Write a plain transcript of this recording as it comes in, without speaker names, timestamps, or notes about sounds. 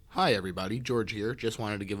Hi everybody, George here. Just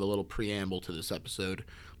wanted to give a little preamble to this episode.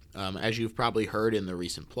 As you've probably heard in the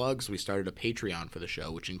recent plugs, we started a Patreon for the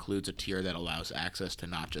show, which includes a tier that allows access to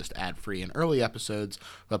not just ad-free and early episodes,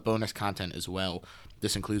 but bonus content as well.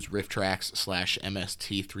 This includes riff tracks /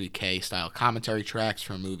 MST3K style commentary tracks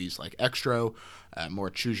from movies like Extra,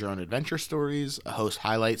 more choose-your-own-adventure stories, a host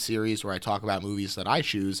highlight series where I talk about movies that I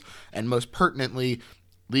choose, and most pertinently,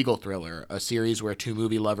 Legal Thriller, a series where two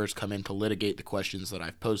movie lovers come in to litigate the questions that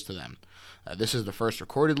I've posed to them. This is the first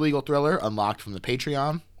recorded legal thriller unlocked from the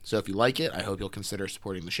Patreon, so if you like it, I hope you'll consider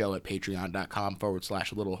supporting the show at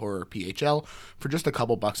patreon.com/littlehorrorphl for just a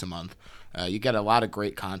couple bucks a month. You get a lot of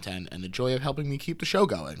great content and the joy of helping me keep the show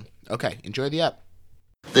going. Okay, enjoy the ep.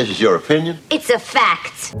 This is your opinion? It's a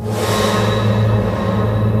fact.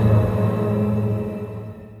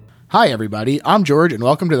 Hi, everybody. I'm George, and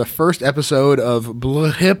welcome to the first episode of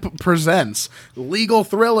BLHHiP Presents Legal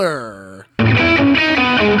Thriller.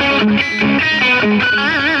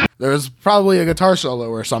 There's probably a guitar solo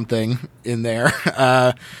or something in there.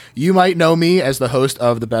 You might know me as the host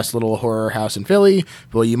of the best little horror house in Philly.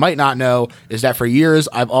 But what you might not know is that for years,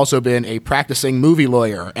 I've also been a practicing movie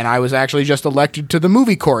lawyer, and I was actually just elected to the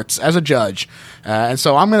movie courts as a judge. And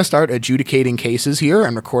so I'm going to start adjudicating cases here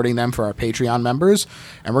and recording them for our Patreon members.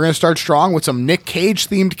 And we're going to start strong with some Nick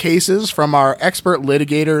Cage-themed cases from our expert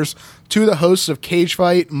litigators to the hosts of Cage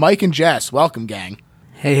Fight, Mike and Jess. Welcome, gang.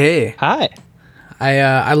 Hey. Hi.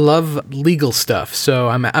 I love legal stuff, so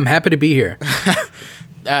I'm happy to be here.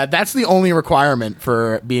 That's the only requirement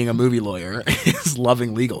for being a movie lawyer is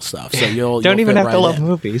loving legal stuff. So you'll even have right to love in.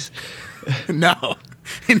 movies. No.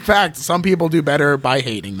 In fact, some people do better by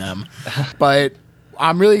hating them. But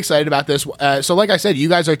I'm really excited about this. So like I said, you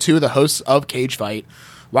guys are two of the hosts of Cage Fight.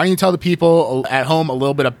 Why don't you tell the people at home a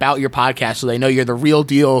little bit about your podcast so they know you're the real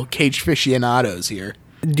deal cage aficionados here?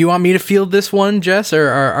 Do you want me to field this one, Jess, or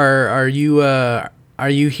are you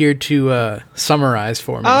here to summarize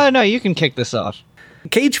for me? No, you can kick this off.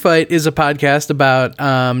 Cage Fight is a podcast about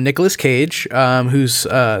Nicolas Cage, who's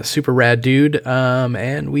a super rad dude,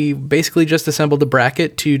 and we basically just assembled a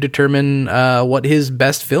bracket to determine what his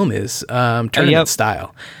best film is, tournament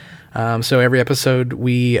style. So every episode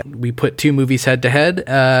we put two movies head to head.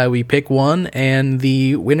 We pick one, and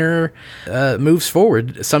the winner moves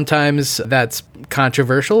forward. Sometimes that's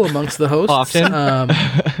controversial amongst the hosts. Often,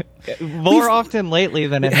 more often lately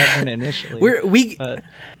than it had been initially. We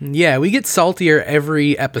get saltier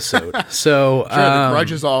every episode. So sure, the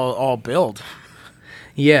grudges all build.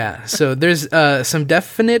 Yeah, so there's some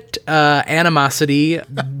definite animosity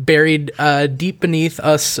buried deep beneath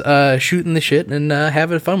us shooting the shit and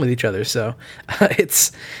having fun with each other. So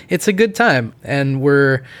it's a good time, and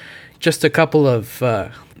we're just a couple of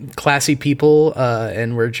classy people,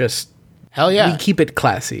 and we're just hell yeah. We keep it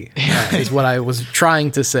classy, is what I was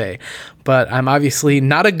trying to say. But I'm obviously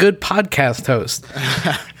not a good podcast host.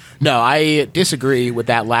 No, I disagree with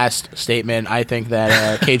that last statement. I think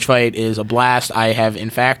that Cage Fight is a blast. I have,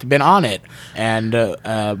 in fact, been on it and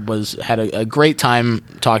had a great time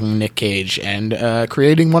talking to Nick Cage and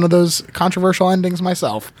creating one of those controversial endings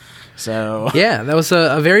myself. So yeah, that was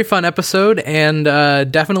a very fun episode and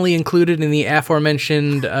definitely included in the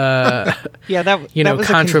aforementioned that was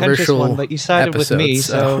controversial a one, but you sided with me,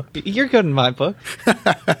 so you're good in my book.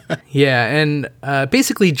 Yeah, and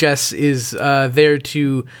basically Jess is there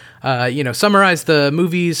to summarize the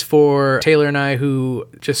movies for Taylor and I, who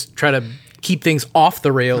just try to keep things off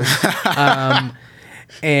the rails,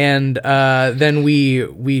 and then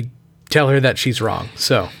we tell her that she's wrong.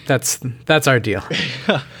 So that's our deal.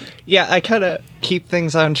 Yeah, I kind of keep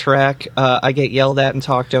things on track. I get yelled at and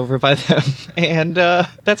talked over by them, and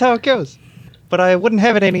that's how it goes. But I wouldn't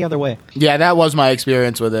have it any other way. Yeah, that was my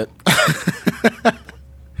experience with it.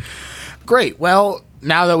 Great. Well,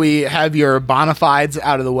 now that we have your bona fides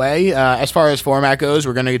out of the way, as far as format goes,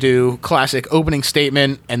 we're going to do classic opening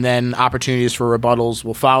statement, and then opportunities for rebuttals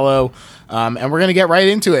will follow. And we're going to get right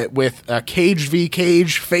into it with a Cage v.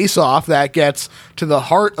 Cage face-off that gets to the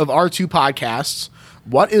heart of our two podcasts.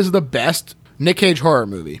 What is the best Nick Cage horror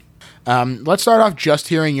movie? Let's start off just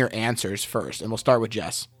hearing your answers first, and we'll start with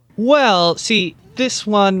Jess. Well, see, this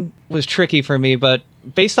one was tricky for me, but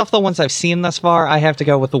based off the ones I've seen thus far, I have to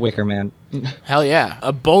go with The Wicker Man. Hell yeah,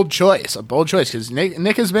 a bold choice, because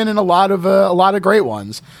Nick has been in a lot of great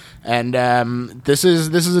ones, and this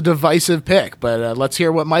is a divisive pick. But let's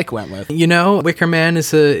hear what Mike went with. Wicker Man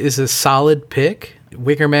is a solid pick.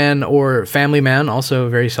 Wicker Man or Family Man, also a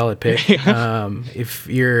very solid pick. If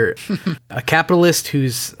you're a capitalist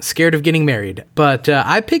who's scared of getting married. But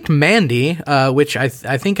I picked Mandy, which I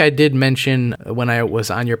think I did mention when I was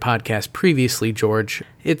on your podcast previously, George.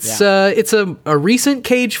 It's a recent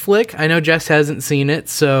Cage flick. I know Jess hasn't seen it,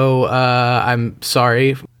 so I'm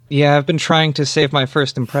sorry. Yeah, I've been trying to save my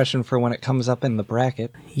first impression for when it comes up in the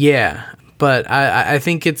bracket. Yeah, but I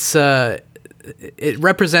think it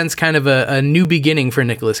represents kind of a new beginning for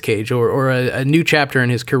Nicolas Cage, or a new chapter in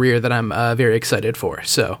his career that I'm very excited for.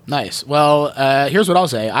 So nice. Well, here's what I'll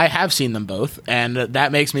say. I have seen them both, and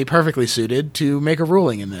that makes me perfectly suited to make a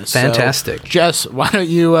ruling in this. Fantastic. So, Jess, why don't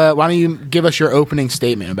you give us your opening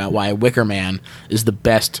statement about why Wicker Man is the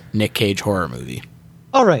best Nick Cage horror movie?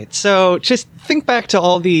 All right, so just think back to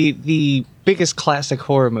all the biggest classic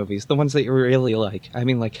horror movies, the ones that you really like. I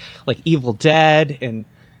mean, like Evil Dead and,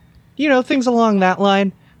 things along that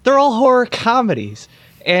line. They're all horror comedies.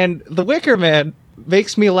 And The Wicker Man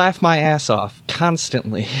makes me laugh my ass off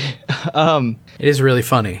constantly. It is really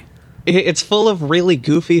funny. It's full of really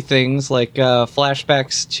goofy things, like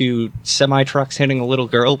flashbacks to semi-trucks hitting a little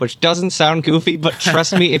girl, which doesn't sound goofy, but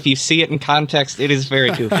trust me, if you see it in context, it is very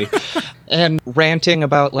goofy. And ranting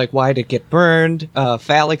about, why to get burned,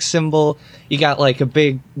 phallic symbol. You got, a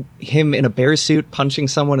big him in a bear suit punching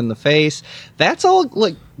someone in the face. That's all,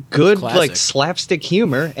 good, Classic. slapstick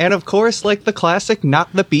humor. And, of course, the classic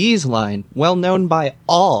 "not the bees" line, well known by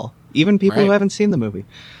all, even people who Right. haven't seen the movie.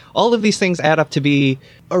 All of these things add up to be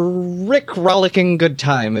a Rick-rollicking good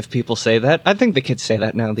time, if people say that. I think the kids say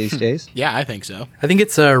that now these days. Yeah, I think so. I think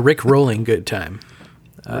it's a Rick Rolling good time.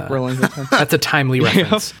 Rick-rolling good time. That's a timely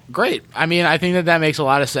reference. Great. I mean, I think that makes a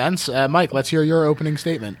lot of sense. Mike, let's hear your opening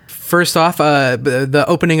statement. First off, the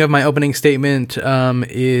opening of my opening statement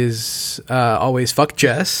is always fuck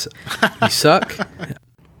Jess. You suck.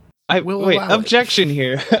 We'll Wait, allow it. objection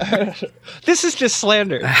here. This is just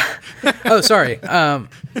slander. Oh, sorry.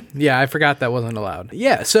 Yeah, I forgot that wasn't allowed.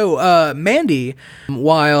 Yeah, so Mandy,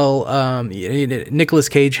 while Nicolas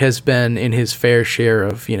Cage has been in his fair share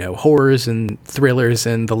of, horrors and thrillers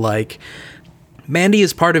and the like, Mandy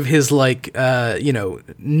is part of his,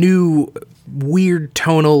 new weird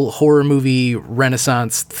tonal horror movie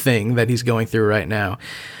renaissance thing that he's going through right now.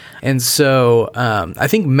 And so I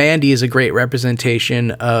think Mandy is a great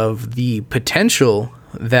representation of the potential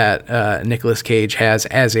that Nicolas Cage has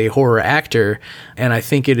as a horror actor, and I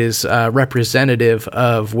think it is representative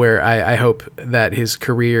of where I hope that his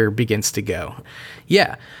career begins to go.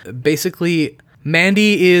 Yeah, basically,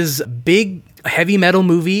 Mandy is big heavy metal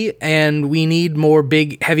movie, and we need more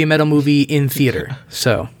big heavy metal movie in theater.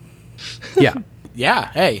 So, yeah.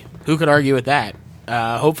 Yeah, hey, who could argue with that?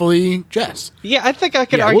 Hopefully, Jess. Yeah, I think I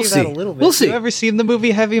could Yeah, argue we'll that see. a little bit. We'll see. You ever seen the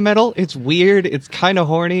movie Heavy Metal? It's weird. It's kind of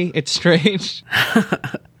horny. It's strange.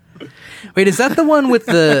 Wait, is that the one with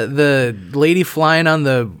the lady flying on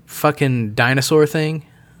the fucking dinosaur thing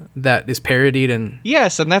that is parodied and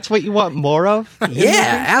Yes, and that's what you want more of?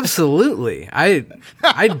 yeah, absolutely. I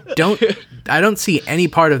don't see any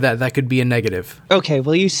part of that could be a negative. Okay,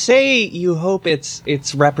 well, you say you hope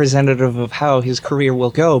it's representative of how his career will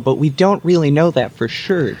go, but we don't really know that for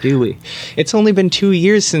sure, do we? It's only been 2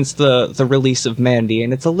 years since the release of Mandy,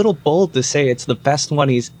 and it's a little bold to say it's the best one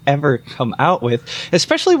he's ever come out with,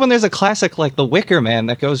 especially when there's a classic like The Wicker Man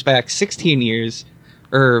that goes back 14 years,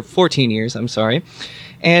 I'm sorry,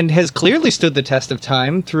 and has clearly stood the test of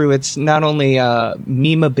time through its not only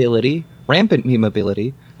memeability, rampant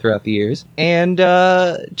memeability throughout the years, and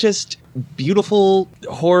just beautiful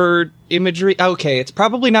horror imagery. Okay, it's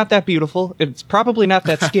probably not that beautiful. It's probably not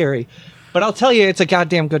that scary, but I'll tell you, it's a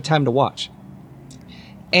goddamn good time to watch.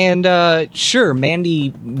 And sure,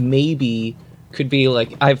 Mandy maybe could be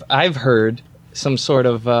I've heard some sort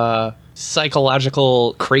of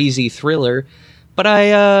psychological crazy thriller, but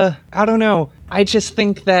I don't know. I just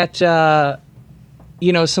think that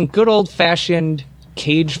some good old-fashioned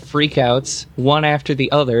Cage freakouts, one after the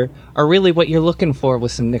other, are really what you're looking for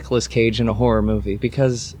with some Nicolas Cage in a horror movie,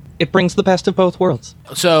 because it brings the best of both worlds.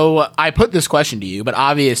 So I put this question to you, but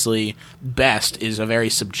obviously best is a very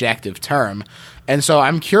subjective term. And so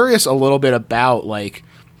I'm curious a little bit about,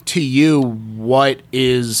 to you, what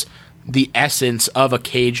is the essence of a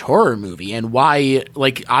Cage horror movie and why,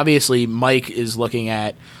 obviously Mike is looking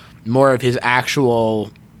at more of his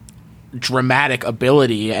actual dramatic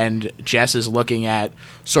ability and Jess is looking at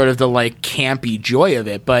sort of the campy joy of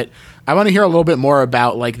it, but I want to hear a little bit more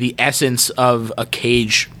about the essence of a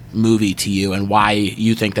Cage movie to you and why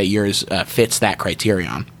you think that yours fits that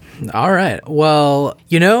criterion. All right. Well,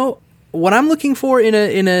 what I'm looking for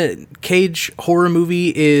in a Cage horror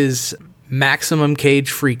movie is maximum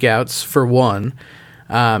Cage freakouts, for one.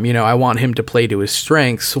 I want him to play to his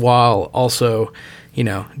strengths while also,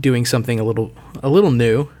 doing something a little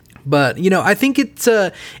new. But I think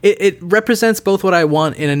it represents both what I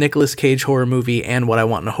want in a Nicolas Cage horror movie and what I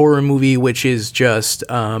want in a horror movie, which is just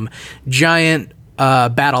giant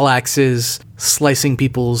battle axes slicing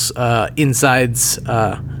people's insides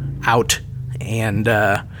out, and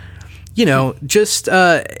just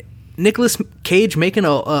Nicolas Cage making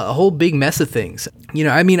a whole big mess of things.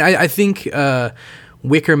 I think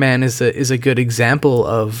Wicker Man is a good example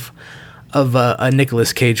of a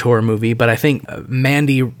Nicolas Cage horror movie, but I think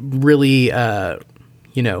Mandy really,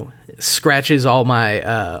 scratches all my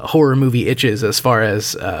horror movie itches as far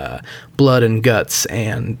as blood and guts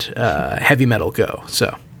and heavy metal go.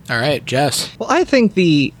 So, all right, Jess. Well, I think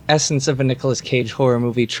the essence of a Nicolas Cage horror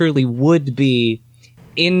movie truly would be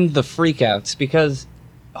in the freakouts, because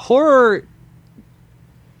horror,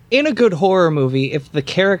 in a good horror movie, if the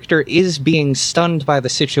character is being stunned by the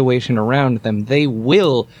situation around them, they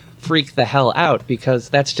will freak the hell out, because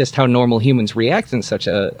that's just how normal humans react in such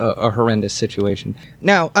a horrendous situation.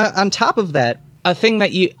 Now, on top of that, a thing that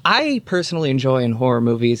I personally enjoy in horror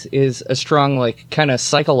movies is a strong, kind of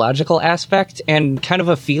psychological aspect and kind of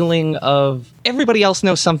a feeling of everybody else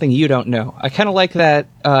knows something you don't know. I kind of like that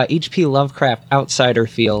H.P. Lovecraft outsider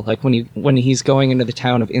feel, like when he's going into the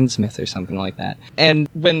town of Innsmouth or something like that. And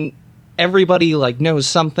when everybody knows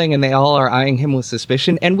something and they all are eyeing him with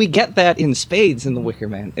suspicion, and we get that in spades in The Wicker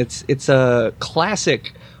Man. It's a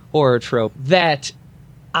classic horror trope that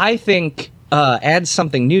I think adds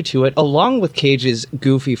something new to it, along with Cage's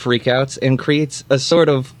goofy freakouts, and creates a sort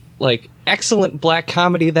of excellent black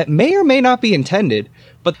comedy that may or may not be intended.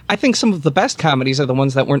 But I think some of the best comedies are the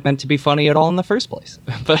ones that weren't meant to be funny at all in the first place.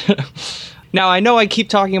 But now, I know I keep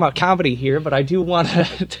talking about comedy here, but I do want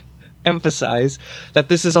to emphasize that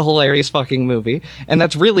this is a hilarious fucking movie, and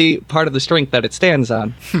that's really part of the strength that it stands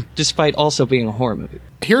on, despite also being a horror movie.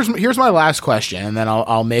 Here's my last question, and then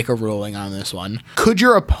I'll make a ruling on this one. Could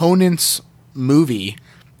your opponent's movie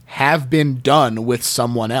have been done with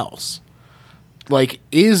someone else? Let's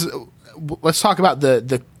talk about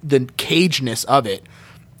the cageness of it.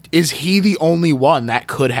 Is he the only one that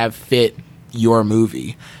could have fit your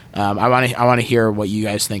movie? I want to hear what you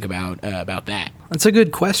guys think about that. That's a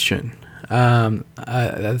good question.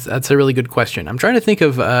 That's a really good question. I'm trying to think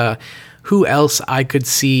of who else I could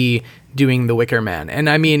see doing The Wicker Man, and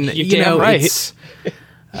I mean, right.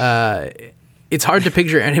 It's hard to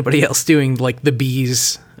picture anybody else doing the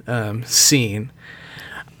bees scene.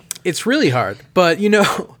 It's really hard, but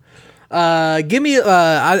give me.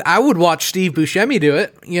 I would watch Steve Buscemi do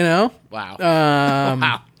it. Wow.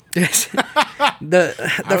 Wow. the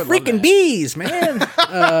freaking bees, man.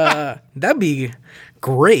 That'd be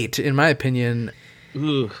great, in my opinion.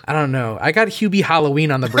 Ooh. I don't know. I got Hubie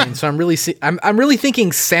Halloween on the brain, so I'm really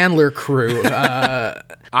thinking Sandler crew.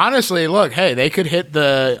 Honestly, look, hey, they could hit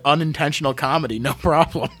the unintentional comedy, no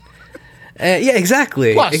problem. Yeah,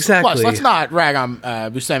 exactly. Plus, let's not rag on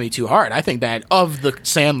Buscemi too hard. I think that of the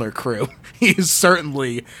Sandler crew, he's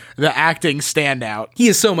certainly the acting standout. He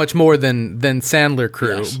is so much more than Sandler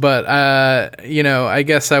crew. Yes. But I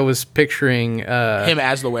guess I was picturing him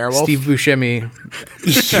as the werewolf, Steve Buscemi.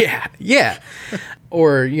 yeah,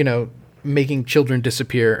 or making children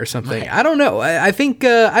disappear or something. Right. I don't know. I think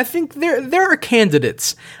there are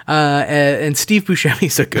candidates, and Steve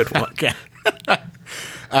Buscemi's a good one. Okay.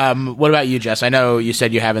 What about you, Jess? I know you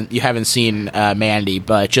said you haven't seen Mandy,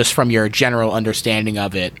 but just from your general understanding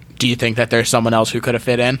of it, do you think that there's someone else who could have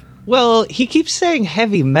fit in? Well, he keeps saying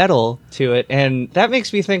heavy metal to it, and that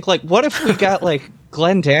makes me think, what if we got,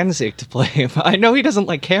 Glenn Danzig to play him? I know he doesn't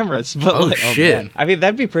like cameras, but shit. I mean,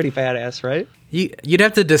 that'd be pretty badass, right? You'd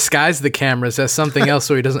have to disguise the cameras as something else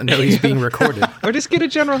so he doesn't know he's being recorded. Or just get a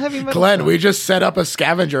general heavy metal Glenn, song. We just set up a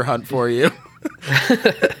scavenger hunt for you.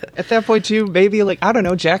 At that point, too, maybe, I don't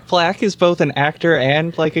know, Jack Black is both an actor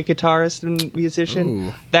and, a guitarist and musician.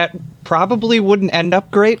 Ooh. That probably wouldn't end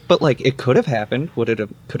up great, but, it could have happened. Could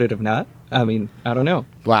it have not? I mean, I don't know.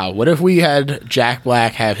 Wow, what if we had Jack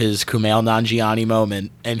Black have his Kumail Nanjiani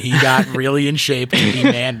moment, and he got really in shape to be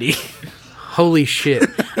Mandy? Holy shit.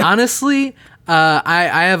 Honestly,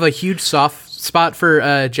 I have a huge soft spot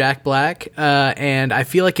for Jack Black, and I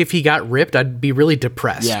feel like if he got ripped, I'd be really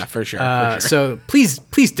depressed. Yeah, for sure. So please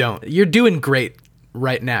don't. You're doing great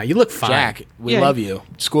right now. You look fine. Jack, we love you.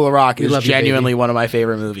 School of Rock is genuinely one of my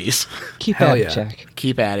favorite movies. Keep at it, Jack.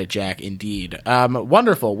 Keep at it, Jack, indeed.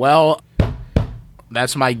 Wonderful. Well,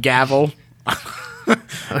 that's my gavel.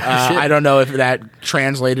 I don't know if that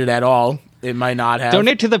translated at all. It might not have.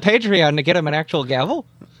 Donate to the Patreon to get him an actual gavel.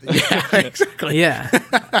 Yeah, exactly. Yeah.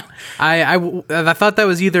 I thought that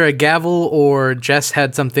was either a gavel or Jess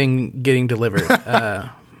had something getting delivered.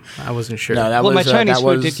 I wasn't sure. No, that Well, was my Chinese that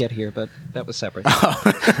food was, did get here, but that was separate.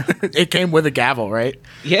 It came with a gavel, right?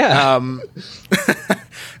 Yeah.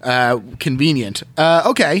 Convenient.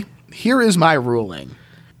 Okay, here is my ruling.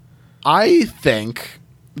 I think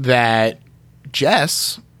that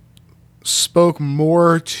Jess spoke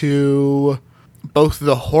more to both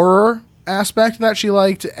the horror aspect that she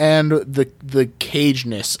liked and the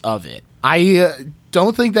cageness of it. I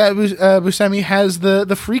don't think that Buscemi has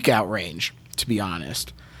the freak out range, to be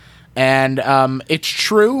honest. And it's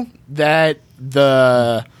true that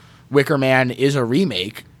the Wicker Man is a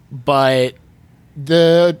remake, but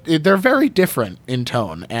they're very different in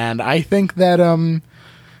tone. And I think that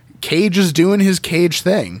Cage is doing his Cage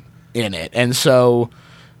thing in it. And so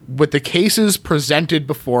with the cases presented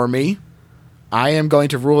before me, I am going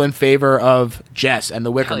to rule in favor of Jess and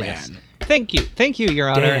the Wicker Man. Thank you, Your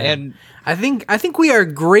Honor. Damn. And I think we are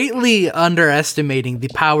greatly underestimating the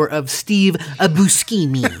power of Steve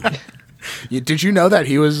Buscemi. Did you know that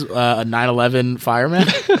he was a 9/11 fireman?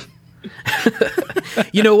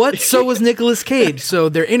 You know what? So was Nicolas Cage. So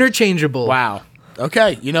they're interchangeable. Wow.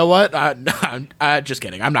 Okay. You know what? Just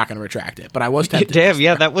kidding. I'm not going to retract it. But I was tempted. damn,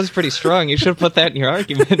 yeah, that was pretty strong. You should have put that in your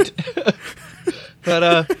argument.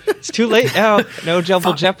 But it's too late now. No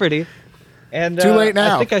double jeopardy. And Too late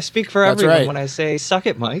now. I think I speak for That's everyone right. when I say, suck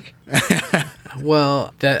it, Mike.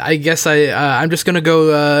 Well, I guess I'm just gonna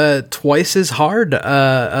go twice as hard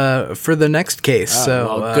for the next case.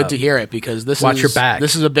 Well, good to hear it, because watch your back.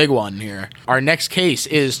 This is a big one here. Our next case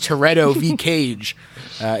is Toretto v. Cage.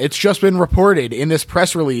 It's just been reported in this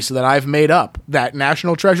press release that I've made up that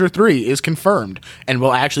National Treasure 3 is confirmed and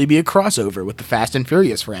will actually be a crossover with the Fast and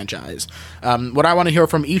Furious franchise. What I want to hear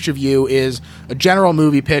from each of you is a general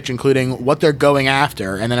movie pitch, including what they're going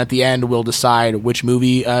after, and then at the end we'll decide which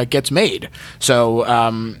movie gets made. So,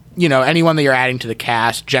 anyone that you're adding to the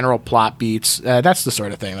cast, general plot beats, that's the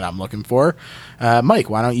sort of thing that I'm looking for.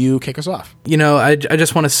 Mike, why don't you kick us off? I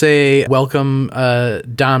just want to say welcome,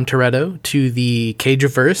 Dom Toretto, to the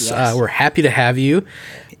Cageverse. Yes. We're happy to have you.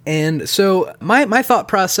 And so my thought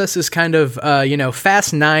process is kind of,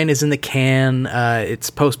 Fast 9 is in the can.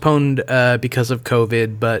 It's postponed because of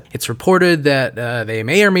COVID, but it's reported that they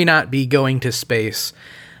may or may not be going to space.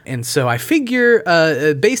 And so I figure,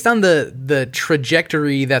 based on the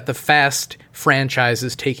trajectory that the Fast franchise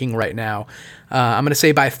is taking right now, I'm going to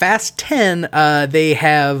say by Fast 10, they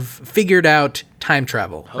have figured out time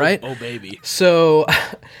travel, right? Oh, baby. So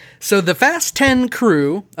the Fast 10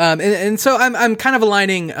 crew, and so I'm kind of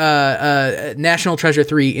aligning National Treasure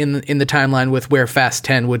 3 in the timeline with where Fast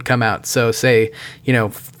 10 would come out. So say,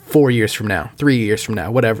 4 years from now, 3 years from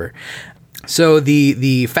now, whatever. So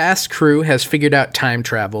the Fast crew has figured out time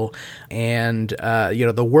travel, and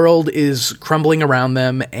the world is crumbling around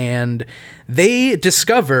them, and they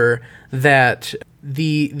discover that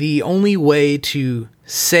the only way to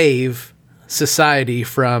save society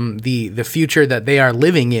from the future that they are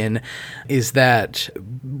living in is that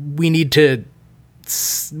we need to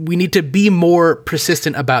be more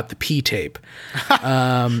persistent about the P-tape.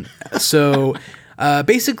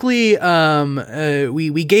 Basically,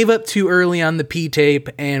 we gave up too early on the P-tape,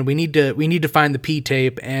 and we need to find the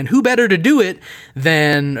P-tape, and who better to do it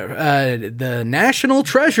than the National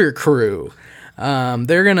Treasure crew?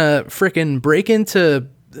 They're gonna frickin' break into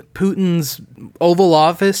Putin's Oval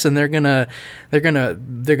Office, and they're gonna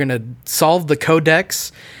solve the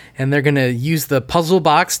codex, and they're gonna use the puzzle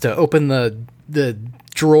box to open the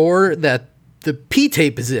drawer that the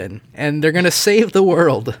P-tape is in, and they're gonna save the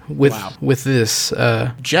world with this.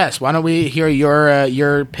 Jess, why don't we hear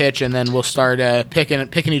your pitch, and then we'll start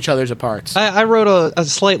picking each other's apart. I wrote a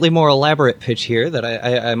slightly more elaborate pitch here that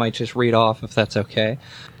I might just read off, if that's okay.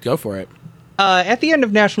 Go for it. At the end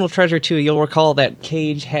of National Treasure 2, you'll recall that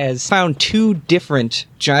Cage has found 2 different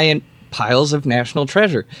giant piles of national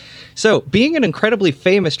treasure. So, being an incredibly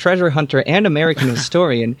famous treasure hunter and American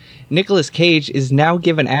historian, Nicolas Cage is now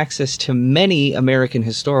given access to many American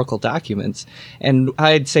historical documents. And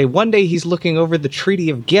I'd say one day he's looking over the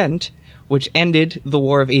Treaty of Ghent, which ended the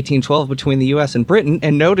War of 1812 between the U.S. and Britain,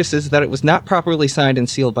 and notices that it was not properly signed and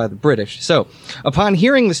sealed by the British. So, upon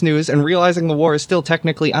hearing this news and realizing the war is still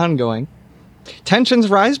technically ongoing, tensions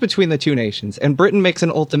rise between the two nations, and Britain makes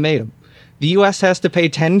an ultimatum. The U.S. has to pay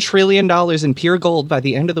 $10 trillion in pure gold by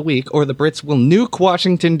the end of the week, or the Brits will nuke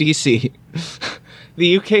Washington, D.C.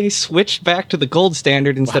 The UK switched back to the gold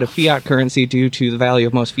standard instead of fiat currency due to the value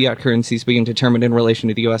of most fiat currencies being determined in relation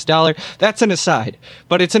to the U.S. dollar. That's an aside,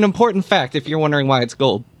 but it's an important fact if you're wondering why it's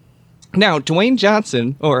gold. Now, Dwayne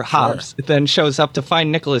Johnson, or Hobbs, then shows up to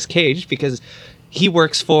find Nicolas Cage because he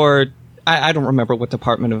works for, I don't remember what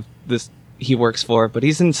department of this he works for, but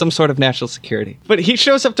he's in some sort of national security. But he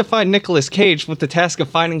shows up to find Nicolas Cage with the task of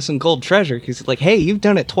finding some gold treasure, because he's like, hey, you've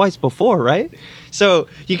done it twice before, right? So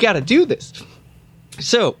you got to do this.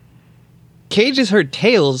 So Cage has heard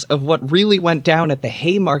tales of what really went down at the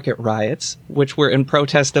Haymarket riots, which were in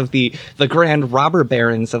protest of the grand robber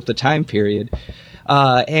barons of the time period.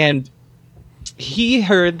 And he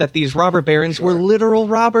heard that these robber barons were literal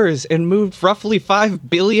robbers and moved roughly 5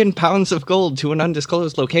 billion pounds of gold to an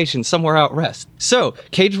undisclosed location somewhere out west. So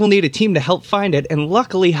Cage will need a team to help find it, and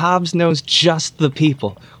luckily Hobbs knows just the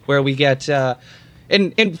people, where we get...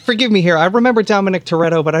 And forgive me here, I remember Dominic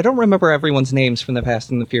Toretto, but I don't remember everyone's names from the Fast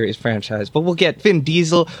and the Furious franchise. But we'll get Vin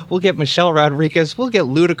Diesel, we'll get Michelle Rodriguez, we'll get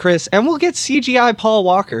Ludacris, and we'll get CGI Paul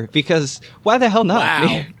Walker, because why the hell not?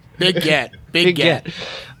 Wow. Big get. Big get.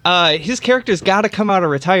 His character's got to come out of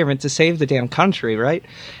retirement to save the damn country, right?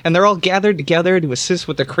 And they're all gathered together to assist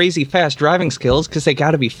with the crazy fast driving skills, because they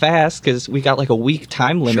got to be fast, because we got like a week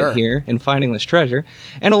time limit here in finding this treasure.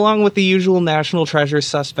 And along with the usual National Treasure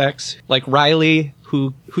suspects, like Riley,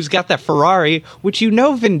 who's got that Ferrari, which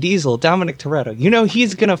Vin Diesel, Dominic Toretto,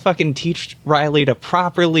 he's gonna fucking teach Riley to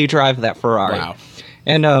properly drive that Ferrari. Wow.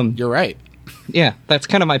 And you're right. Yeah, that's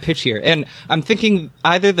kind of my pitch here. And I'm thinking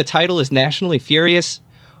either the title is Nationally Furious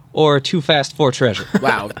or Too Fast for Treasure.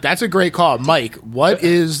 Wow, that's a great call. Mike, what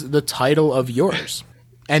is the title of yours?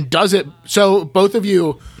 And does it... So, both of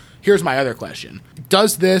you... Here's my other question.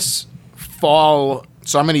 Does this fall...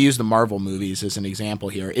 So I'm going to use the Marvel movies as an example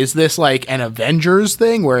here. Is this like an Avengers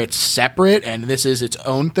thing where it's separate and this is its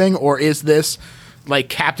own thing? Or is this like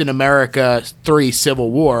Captain America 3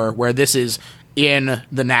 Civil War, where this is in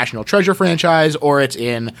the National Treasure franchise, or it's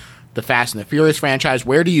in the Fast and the Furious franchise?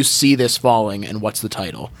 Where do you see this falling, and what's the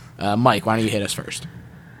title? Mike, why don't you hit us first?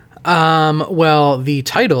 Well, the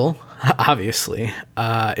title, obviously,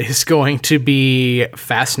 is going to be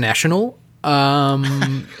Fast National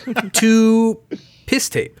to Piss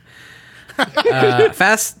Tape.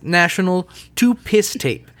 Fast National to Piss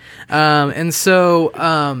Tape. And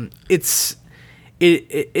so it's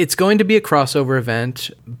going to be a crossover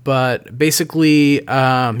event, but basically,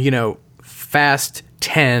 Fast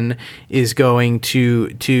 10 is going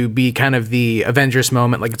to be kind of the Avengers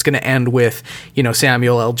moment. Like, it's going to end with,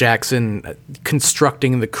 Samuel L. Jackson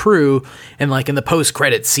constructing the crew, and like in the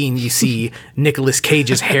post-credit scene, you see Nicolas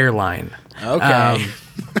Cage's hairline. Okay.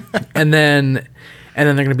 And then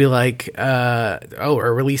they're going to be like,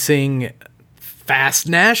 we're releasing Fast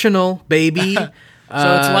National, baby. So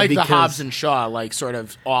it's like the Hobbs and Shaw, like sort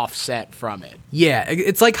of offset from it. Yeah,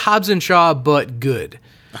 it's like Hobbs and Shaw, but good.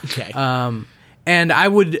 Okay. And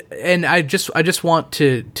I just want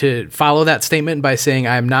to follow that statement by saying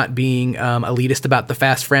I'm not being elitist about the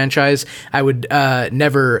Fast franchise. I would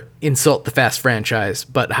never insult the Fast franchise,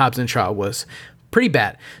 but Hobbs and Shaw was pretty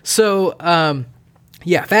bad. So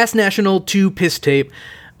Fast National to Piss Tape.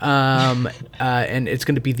 And it's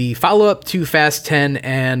going to be the follow-up to Fast 10,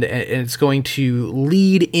 and it's going to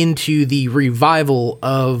lead into the revival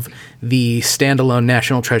of the standalone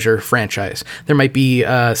National Treasure franchise. There might be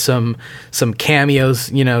some cameos,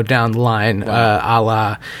 down the line, a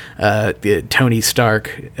la Tony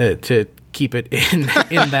Stark, to keep it in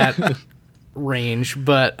that range.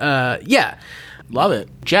 But yeah. Love it.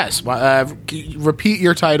 Jess, repeat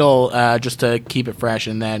your title just to keep it fresh,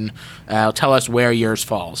 and then tell us where yours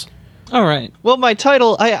falls. All right. Well, my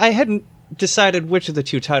title, I hadn't decided which of the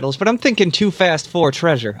two titles, but I'm thinking Too Fast for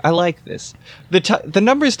Treasure. I like this. The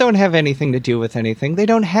numbers don't have anything to do with anything. They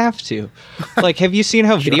don't have to. Like, have you seen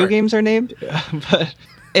how video games are named?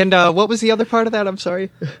 And what was the other part of that? I'm sorry.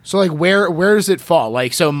 So, like, where does it fall?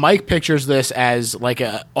 Like, so Mike pictures this as like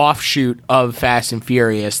a offshoot of Fast and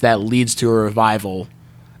Furious that leads to a revival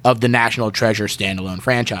of the National Treasure standalone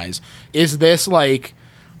franchise. Is this like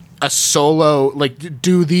a solo? Like,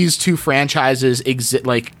 do these two franchises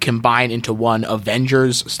combine into one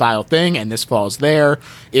Avengers style thing, and this falls there?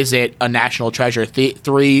 Is it a National Treasure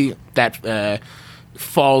 3 that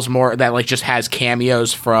falls more that like just has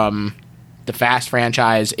cameos from the Fast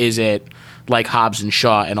franchise? Is it like Hobbs and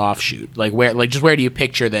Shaw an offshoot? Like, where do you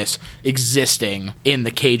picture this existing in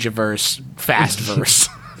the Cageverse, Fastverse?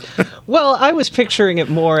 Well, I was picturing it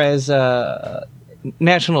more as a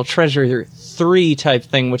National Treasure 3 type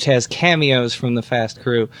thing, which has cameos from the Fast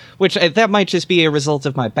crew, which that might just be a result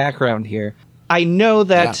of my background here. I know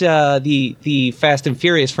that the Fast and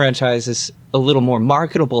Furious franchise is a little more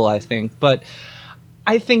marketable, I think, but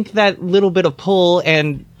I think that little bit of pull,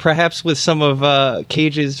 and perhaps with some of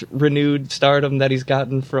Cage's renewed stardom that he's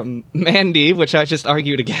gotten from Mandy, which I just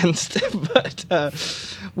argued against,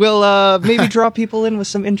 will maybe draw people in with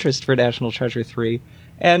some interest for National Treasure 3.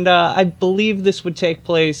 And I believe this would take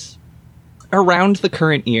place around the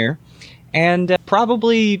current year. And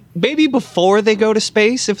probably maybe before they go to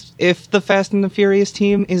space, if the Fast and the Furious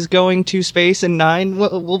team is going to space in 9,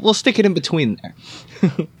 we'll stick it in between there.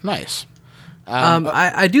 Nice.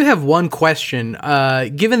 I do have one question.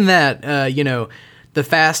 Given that, the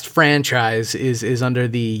Fast franchise is under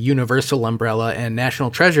the Universal umbrella and National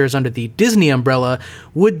Treasure is under the Disney umbrella,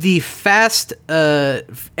 would the Fast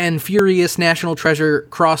and Furious National Treasure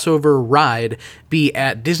crossover ride be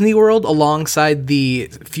at Disney World alongside the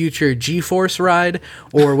future G-Force ride,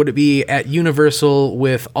 or would it be at Universal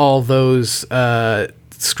with all those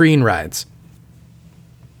screen rides?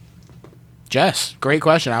 Jess, great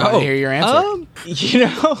question. I want to hear your answer.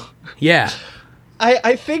 Yeah.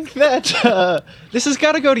 I think that this has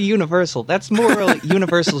got to go to Universal. That's more like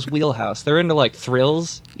Universal's wheelhouse. They're into like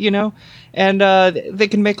thrills, and they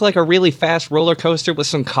can make like a really fast roller coaster with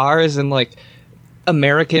some cars and like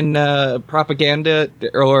American propaganda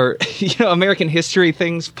or American history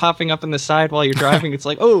things popping up on the side while you're driving. It's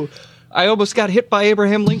like, oh, I almost got hit by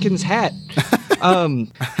Abraham Lincoln's hat.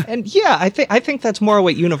 And yeah, I think that's more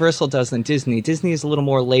what Universal does than Disney. Disney is a little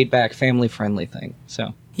more laid back, family friendly thing.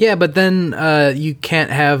 So. Yeah, but then you can't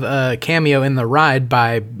have a cameo in the ride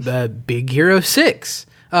by Big Hero 6.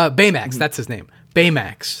 Baymax, that's his name.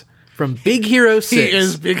 Baymax from Big Hero 6. He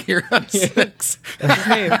is Big Hero 6. That's his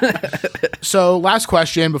name. So last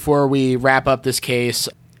question before we wrap up this case.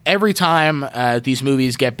 Every time these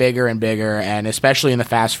movies get bigger and bigger, and especially in the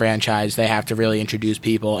Fast franchise, they have to really introduce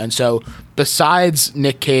people. And so besides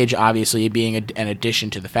Nick Cage obviously being an addition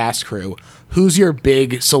to the Fast crew, who's your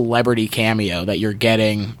big celebrity cameo that you're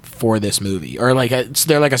getting for this movie? Or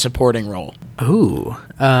they're like a supporting role? Ooh,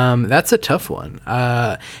 that's a tough one.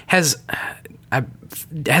 Has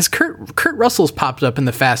Kurt Russell's popped up in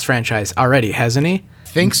the Fast franchise already, hasn't he?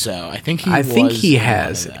 I think so. I think he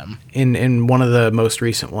has in one of the most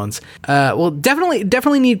recent ones. Well,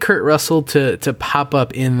 definitely need Kurt Russell to pop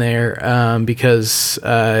up in there because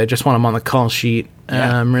I just want him on the call sheet.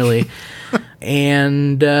 Really.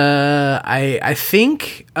 And I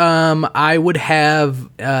think I would have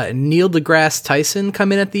Neil deGrasse Tyson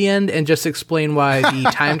come in at the end and just explain why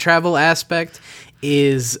the time travel aspect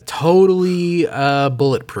is totally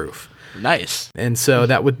bulletproof. Nice. And so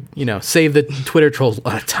that would, save the Twitter trolls a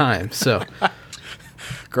lot of time. So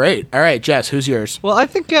great. All right, Jess, who's yours? Well, I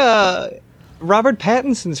think Robert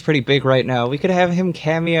Pattinson's pretty big right now. We could have him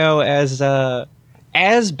cameo as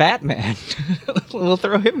Batman. We'll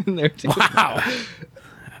throw him in there too. Wow.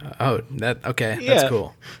 Okay. Yeah. That's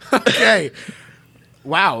cool. Okay.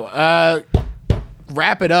 Wow.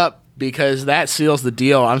 Wrap it up, because that seals the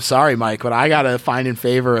deal. I'm sorry, Mike, but I got to find in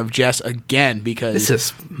favor of Jess again because... This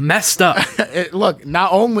is messed up. Look,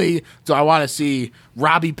 not only do I want to see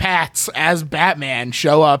Robbie Patz as Batman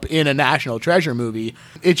show up in a National Treasure movie,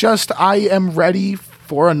 I am ready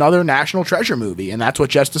for another National Treasure movie, and that's what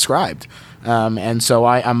Jess described. And so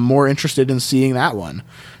I'm more interested in seeing that one.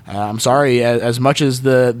 I'm sorry, as much as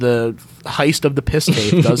the heist of the piss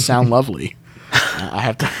tape does sound lovely. I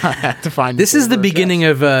have to find. This is the beginning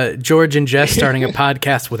of George and Jess starting a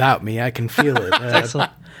podcast without me. I can feel it.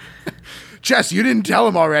 Excellent. Jess, you didn't tell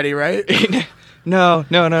him already, right? No.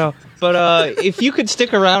 But if you could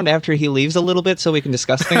stick around after he leaves a little bit so we can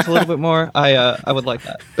discuss things a little bit more, I would like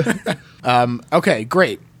that. Okay,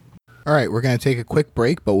 great. All right, we're going to take a quick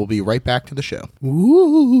break, but we'll be right back to the show.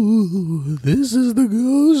 Ooh, this is the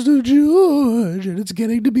ghost of George, and it's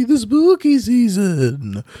getting to be the spooky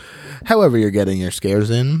season. However you're getting your scares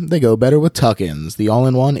in, they go better with Tuck-Ins, the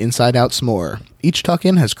all-in-one inside-out s'more. Each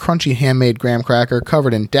Tuck-In has crunchy handmade graham cracker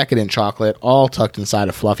covered in decadent chocolate, all tucked inside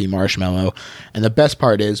a fluffy marshmallow. And the best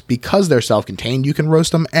part is, because they're self-contained, you can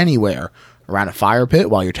roast them anywhere. Around a fire pit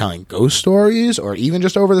while you're telling ghost stories, or even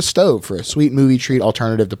just over the stove for a sweet movie treat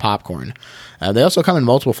alternative to popcorn. They also come in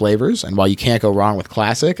multiple flavors, and while you can't go wrong with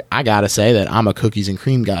classic, I gotta say that I'm a cookies and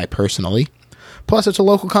cream guy personally. Plus, it's a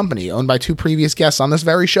local company owned by 2 previous guests on this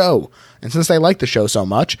very show. And since they like the show so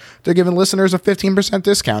much, they're giving listeners a 15%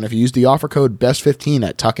 discount if you use the offer code BEST15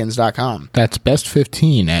 at tuckins.com. That's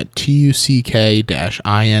BEST15 at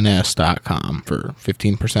tuck-ins.com for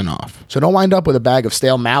 15% off. So don't wind up with a bag of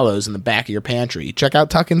stale mallows in the back of your pantry. Check out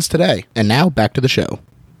Tuck-Ins today. And now, back to the show.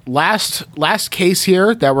 Last case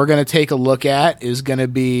here that we're going to take a look at is going to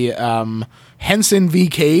be Henson v.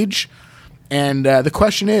 Cage. And the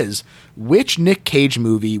question is, which Nick Cage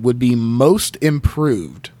movie would be most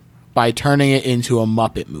improved by turning it into a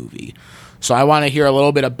Muppet movie? So I want to hear a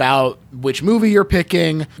little bit about which movie you're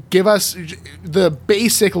picking. Give us the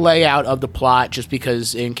basic layout of the plot, just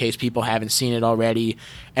because in case people haven't seen it already.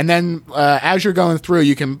 And then as you're going through,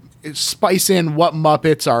 you can spice in what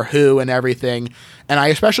Muppets are who and everything. And I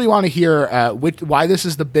especially want to hear why this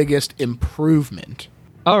is the biggest improvement.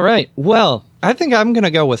 All right. Well, I think I'm going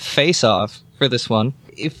to go with Face Off for this one.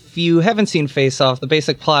 If you haven't seen Face Off, the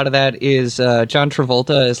basic plot of that is John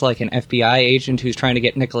Travolta is like an FBI agent who's trying to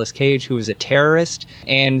get Nicolas Cage, who is a terrorist.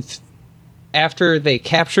 And after they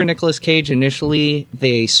capture Nicolas Cage, initially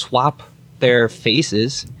they swap their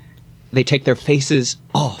faces. They take their faces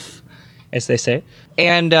off, as they say.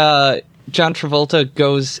 And John Travolta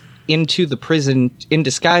goes into the prison in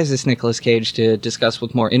disguise as Nicolas Cage to discuss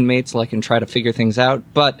with more inmates, and try to figure things out.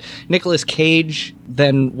 But Nicolas Cage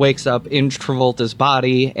then wakes up in Travolta's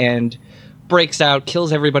body and breaks out,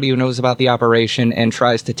 kills everybody who knows about the operation, and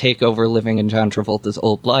tries to take over living in John Travolta's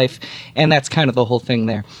old life. And that's kind of the whole thing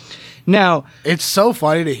there. Now, it's so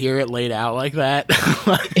funny to hear it laid out like that.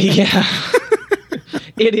 Yeah.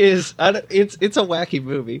 It is. It's a wacky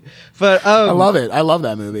movie. But I love it. I love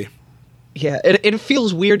that movie. Yeah, it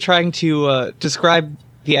feels weird trying to describe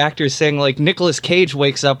the actor saying, Nicolas Cage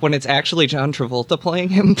wakes up when it's actually John Travolta playing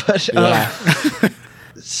him. But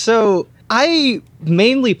So I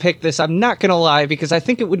mainly picked this, I'm not going to lie, because I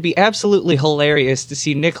think it would be absolutely hilarious to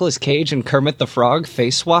see Nicolas Cage and Kermit the Frog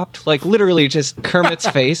face swapped. Literally just Kermit's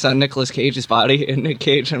face on Nicolas Cage's body and Nick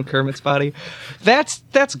Cage on Kermit's body. That's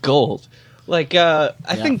gold. I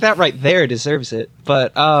think that right there deserves it.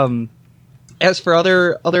 But as for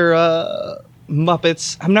other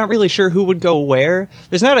Muppets, I'm not really sure who would go where.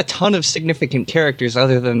 There's not a ton of significant characters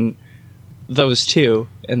other than those two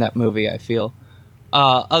in that movie, I feel.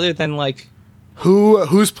 Other than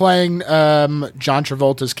who's playing John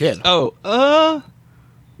Travolta's kid?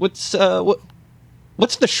 What's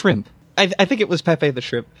the shrimp? I think it was Pepe the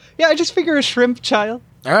Shrimp. Yeah, I just figure a shrimp child.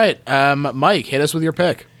 All right, Mike, hit us with your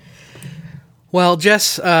pick. Well,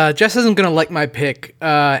 Jess isn't going to like my pick,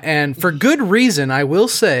 and for good reason, I will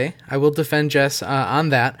say. I will defend Jess on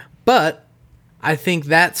that, but I think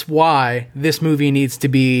that's why this movie needs to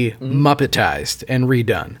be Muppetized and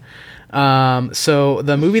redone. So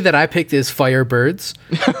the movie that I picked is Firebirds.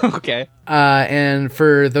 Okay. And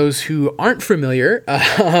for those who aren't familiar,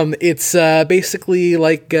 it's basically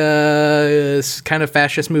like a kind of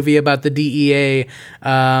fascist movie about the DEA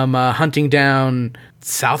hunting down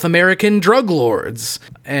South American drug lords.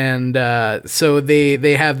 And so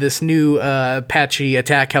they have this new Apache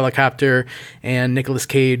attack helicopter, and Nicolas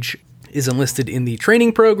Cage is enlisted in the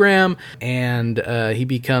training program, and he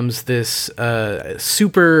becomes this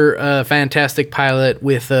super fantastic pilot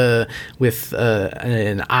with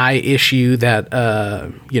an eye issue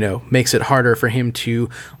that makes it harder for him to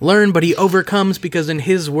learn, but he overcomes because, in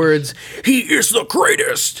his words, he is the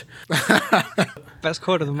greatest. Best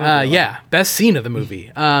quote of the movie. Yeah, best scene of the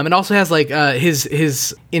movie. It also has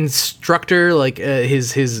his instructor,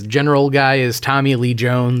 his general guy is Tommy Lee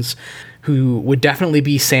Jones, who would definitely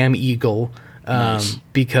be Sam Eagle, nice.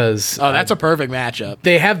 Because that's a perfect matchup.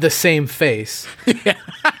 They have the same face. They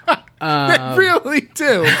really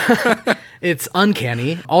do. It's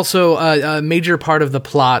uncanny. Also, a major part of the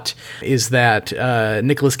plot is that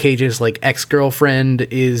Nicolas Cage's ex-girlfriend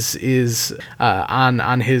is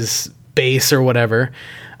on his base or whatever.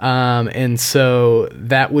 And so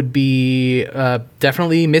that would be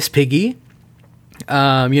definitely Miss Piggy.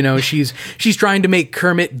 She's trying to make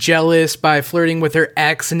Kermit jealous by flirting with her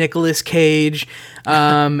ex, Nicolas Cage,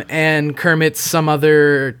 and Kermit's some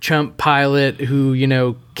other chump pilot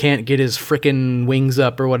who, can't get his frickin' wings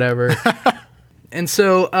up or whatever. And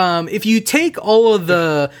so, if you take all of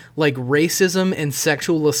the racism and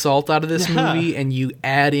sexual assault out of this movie and you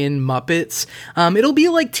add in Muppets, it'll be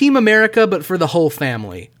like Team America, but for the whole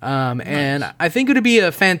family. Nice. And I think it would be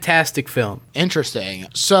a fantastic film. Interesting.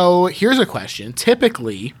 So here's a question.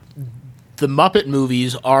 Typically, the Muppet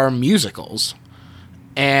movies are musicals.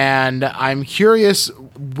 And I'm curious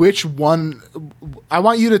which one. I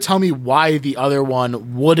want you to tell me why the other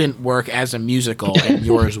one wouldn't work as a musical and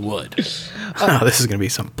yours would. This is going to be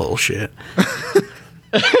some bullshit.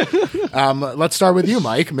 Let's start with you,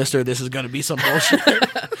 Mike. Mister, this is going to be some bullshit.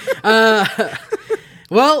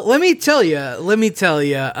 Well, let me tell you.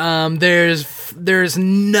 There's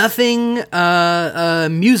nothing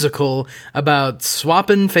musical about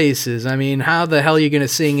swapping faces. I mean, how the hell are you going to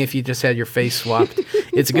sing if you just had your face swapped?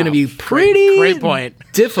 It's going to be pretty great point.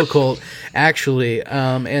 Difficult, actually,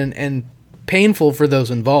 and painful for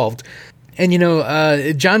those involved. And,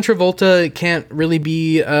 John Travolta can't really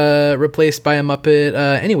be replaced by a Muppet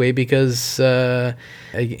anyway, because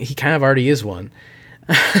he kind of already is one.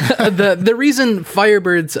 The reason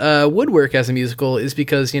Firebirds would work as a musical is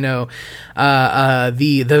because the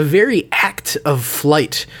very act of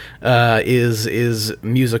flight is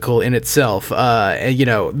musical in itself.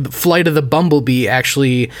 The flight of the bumblebee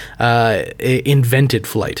actually invented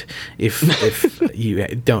flight. If you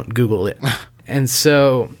don't Google it, and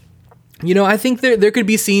so. I think there could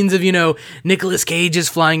be scenes of, Nicolas Cage is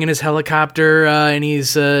flying in his helicopter and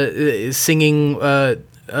he's singing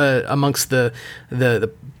amongst the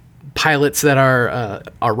pilots that are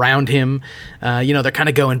around him. They're kind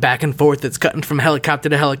of going back and forth. It's cutting from helicopter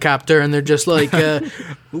to helicopter, and they're just like,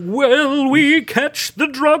 "Well, we catch the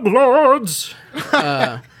drug lords."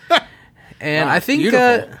 And wow, I think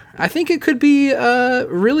beautiful. I think it could be a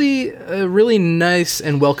really nice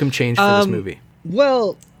and welcome change for this movie.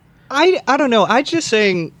 Well, I don't know. I just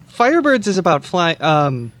saying Firebirds is about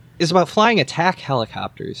flying attack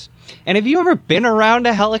helicopters. And have you ever been around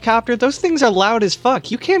a helicopter? Those things are loud as fuck.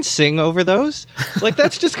 You can't sing over those. Like,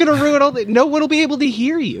 that's just going to ruin all the... No one will be able to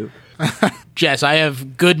hear you. Jess, I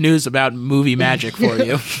have good news about movie magic for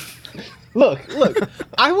you. Look.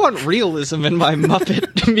 I want realism in my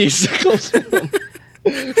Muppet musicals.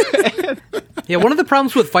 Yeah, one of the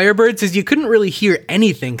problems with Firebirds is you couldn't really hear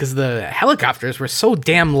anything because the helicopters were so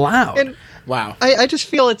damn loud. And Wow. I just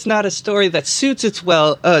feel it's not a story that suits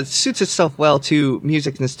itself well to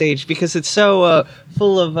music and stage because it's so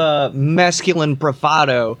full of masculine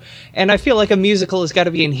bravado, and I feel like a musical has got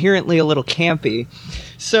to be inherently a little campy.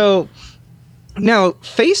 So now,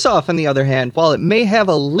 Face Off, on the other hand, while it may have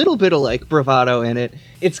a little bit of like bravado in it,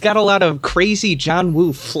 it's got a lot of crazy John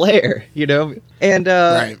Woo flair, and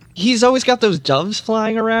Right. he's always got those doves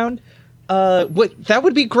flying around. That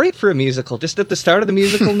would be great for a musical. Just at the start of the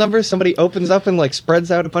musical number, somebody opens up and like spreads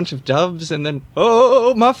out a bunch of doves, and then,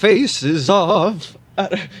 oh, my face is off.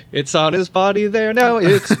 It's on his body there now.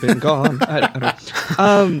 It's been gone.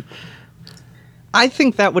 I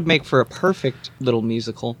think that would make for a perfect little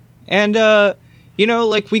musical. And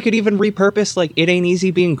we could even repurpose like "It Ain't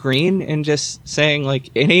Easy Being Green" and just saying like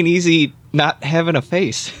 "It ain't easy not having a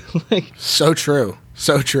face." Like, So true.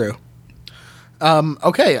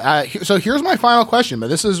 Okay, so here's my final question, but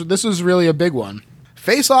this is really a big one.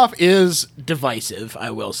 Face Off is divisive, I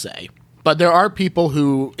will say, but there are people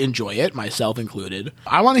who enjoy it, myself included.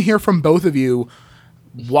 I want to hear from both of you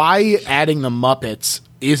why adding the Muppets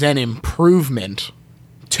is an improvement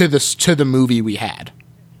to the movie we had.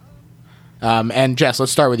 And Jess,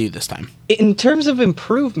 let's start with you this time. in terms of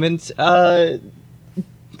improvements, I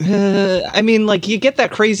mean, like, you get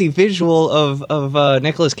that crazy visual of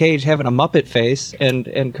Nicolas Cage having a Muppet face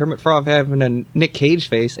and Kermit Frog having a Nick Cage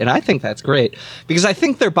face, and I think that's great, because I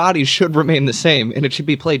think their bodies should remain the same, and it should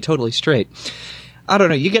be played totally straight. I don't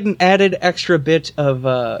know, you get an added extra bit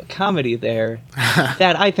of comedy there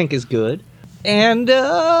that I think is good. And,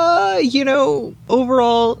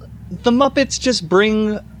 overall, the Muppets just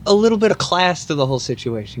bring a little bit of class to the whole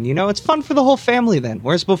situation. It's fun for the whole family then.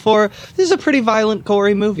 Whereas before, this is a pretty violent,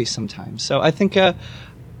 gory movie sometimes. So I think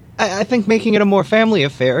I think making it a more family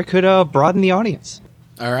affair could broaden the audience.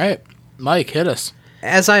 All right, Mike, hit us.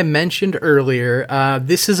 As I mentioned earlier,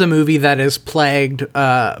 this is a movie that is plagued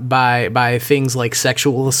by things like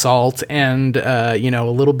sexual assault and a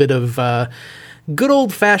little bit of good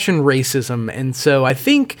old-fashioned racism. And so I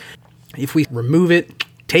think if we remove it,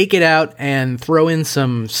 take it out, and throw in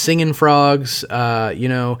some singing frogs,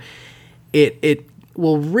 it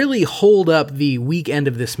will really hold up the weak end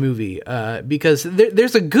of this movie, because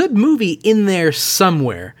there's a good movie in there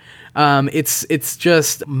somewhere. It's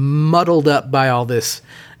just muddled up by all this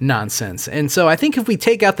nonsense. And so I think if we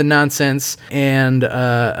take out the nonsense and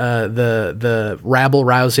the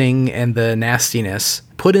rabble-rousing and the nastiness,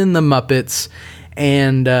 put in the Muppets,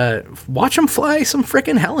 and watch them fly some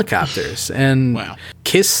frickin' helicopters and Wow.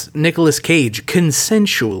 kiss Nicolas Cage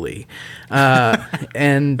consensually,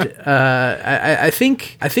 and I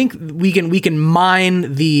think we can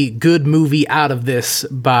mine the good movie out of this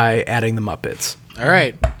by adding the Muppets. All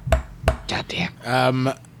right.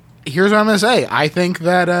 Goddamn. Here's what I'm going to say. I think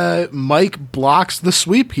that Mike blocks the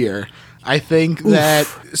sweep here. I think that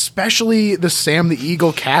especially the Sam the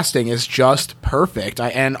Eagle casting is just perfect.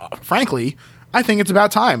 And frankly, I think it's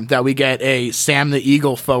about time that we get a Sam the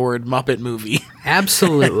Eagle forward Muppet movie.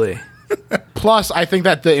 Absolutely. Plus, I think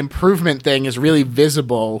that the improvement thing is really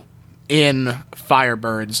visible in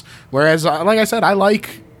Firebirds. Whereas, like I said, I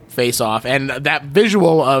like Face Off, and that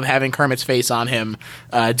visual of having Kermit's face on him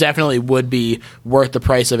definitely would be worth the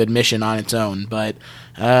price of admission on its own. But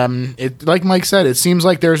like Mike said, it seems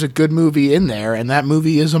like there's a good movie in there, and that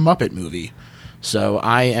movie is a Muppet movie. So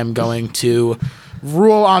I am going to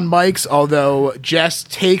rule on mics, although Jess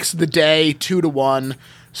takes the day 2-1.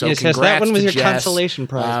 So yes, congrats that one was to your Jess. consolation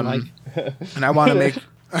prize, Mike. And I want to make...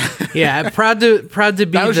 Yeah, proud to be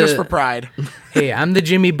That was just for pride. Hey, I'm the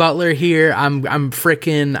Jimmy Butler here. I'm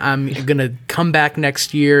gonna come back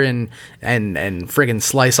next year and friggin'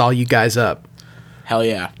 slice all you guys up. Hell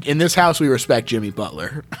yeah. In this house, we respect Jimmy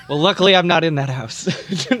Butler. Well, luckily I'm not in that house.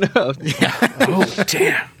 No. Oh,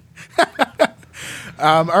 damn.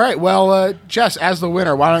 All right. Well, Jess, as the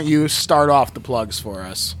winner, why don't you start off the plugs for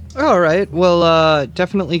us? All right. Well,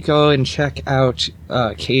 definitely go and check out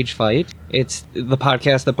Cage Fight. It's the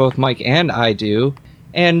podcast that both Mike and I do.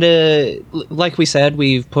 And like we said,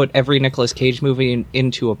 we've put every Nicolas Cage movie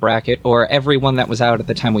into a bracket, or every one that was out at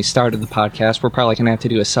the time we started the podcast. We're probably going to have to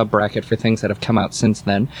do a sub-bracket for things that have come out since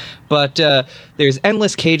then. But there's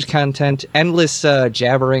endless Cage content, endless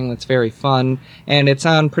jabbering that's very fun, and it's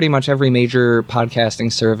on pretty much every major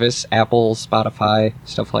podcasting service, Apple, Spotify,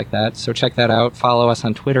 stuff like that. So check that out. Follow us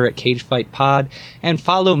on Twitter at CageFightPod, and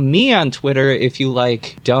follow me on Twitter if you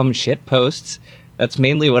like dumb shit posts. That's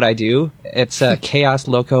mainly what I do. It's Chaos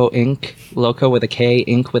Loco Inc. Loco with a K,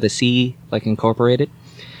 Inc. with a C, like incorporated.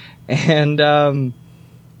 And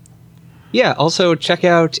yeah, also check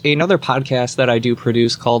out another podcast that I do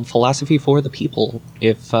produce called Philosophy for the People.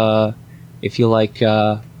 If you like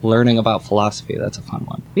learning about philosophy, that's a fun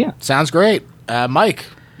one. Yeah. Sounds great. Mike,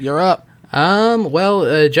 you're up.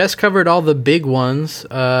 Well, Jess covered all the big ones.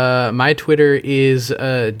 My Twitter is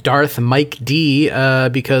Darth Mike D,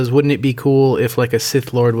 because wouldn't it be cool if like a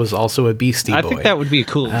Sith Lord was also a Beastie Boy? I think that would be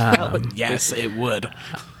cool as hell. Yes, it would.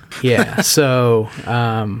 Yeah, so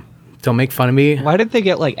don't make fun of me. Why did they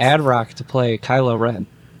get like Ad Rock to play Kylo Ren?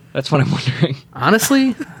 That's what I'm wondering.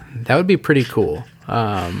 Honestly, that would be pretty cool.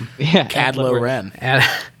 Yeah, Cadlo Ren.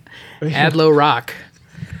 Adlo Rock.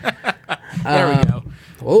 There we go.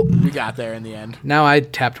 Oh, We got there in the end. now I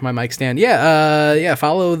tapped my mic stand. Yeah,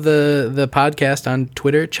 follow the podcast on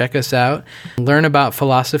Twitter. Check us out. Learn about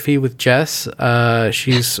philosophy with Jess.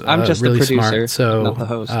 She's I'm just really the producer, smart. So, not the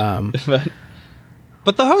host.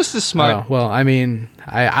 But the host is smart. well, I mean,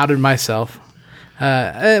 I outed myself.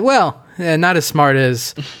 Not as smart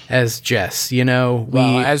as Jess. You know,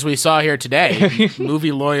 Well, as we saw here today,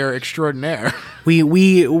 movie lawyer extraordinaire.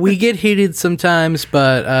 we get heated sometimes,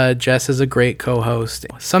 but Jess is a great co-host.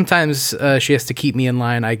 Sometimes she has to keep me in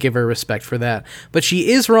line. I give her respect for that. But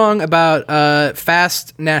she is wrong about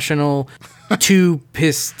Fast National 2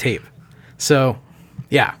 piss tape. So,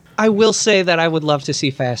 yeah. I will say that I would love to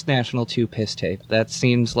see Fast National 2 Piss Tape. That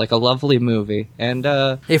seems like a lovely movie. And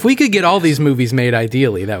If we could get all these movies made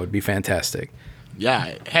ideally, that would be fantastic.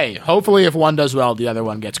 Yeah. Hey, hopefully if one does well, the other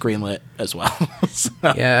one gets greenlit as well. So,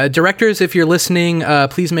 Yeah, directors, if you're listening,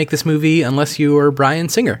 please make this movie unless you are Bryan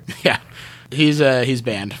Singer. yeah. He's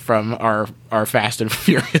banned from our Fast and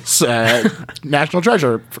Furious National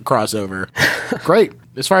Treasure crossover. Great.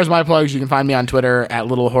 As far as my plugs, you can find me on Twitter at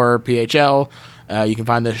Little Horror PHL. You can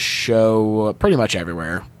find this show pretty much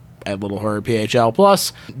everywhere at Little Horror PHL.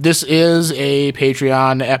 Plus, this is a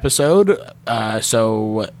Patreon episode,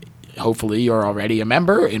 so hopefully you're already a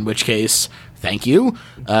member, in which case, thank you.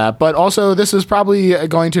 But also, this is probably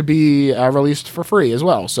going to be released for free as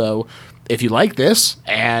well. So if you like this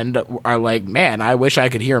and are like, man, I wish I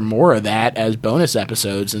could hear more of that as bonus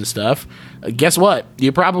episodes and stuff, guess what?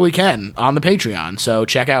 You probably can on the Patreon. So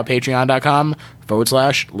check out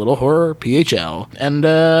patreon.com/Little Horror PHL. And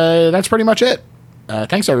that's pretty much it.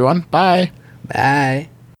 Thanks, everyone. Bye. Bye.